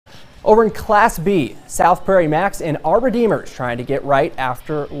Over in Class B, South Prairie Max and our Redeemers trying to get right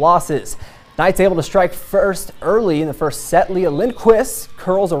after losses. Knights able to strike first early in the first set. Leah Lindquist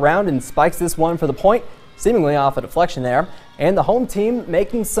curls around and spikes this one for the point, seemingly off a deflection there. And the home team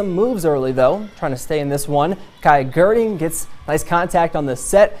making some moves early though, trying to stay in this one. Kai Girding gets nice contact on the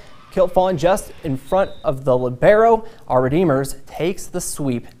set. Kilt falling just in front of the libero. Our Redeemers takes the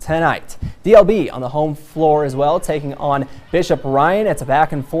sweep tonight. DLB on the home floor as well, taking on Bishop Ryan. It's a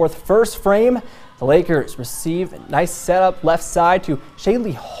back and forth first frame. The Lakers receive a nice setup left side to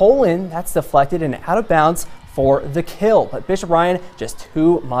Shaylee Holland. That's deflected and out of bounds for the kill. But Bishop Ryan just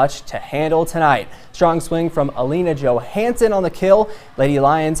too much to handle tonight. Strong swing from Alina Johansson on the kill. Lady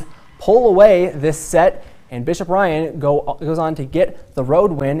Lions pull away this set, and Bishop Ryan goes on to get the road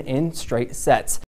win in straight sets.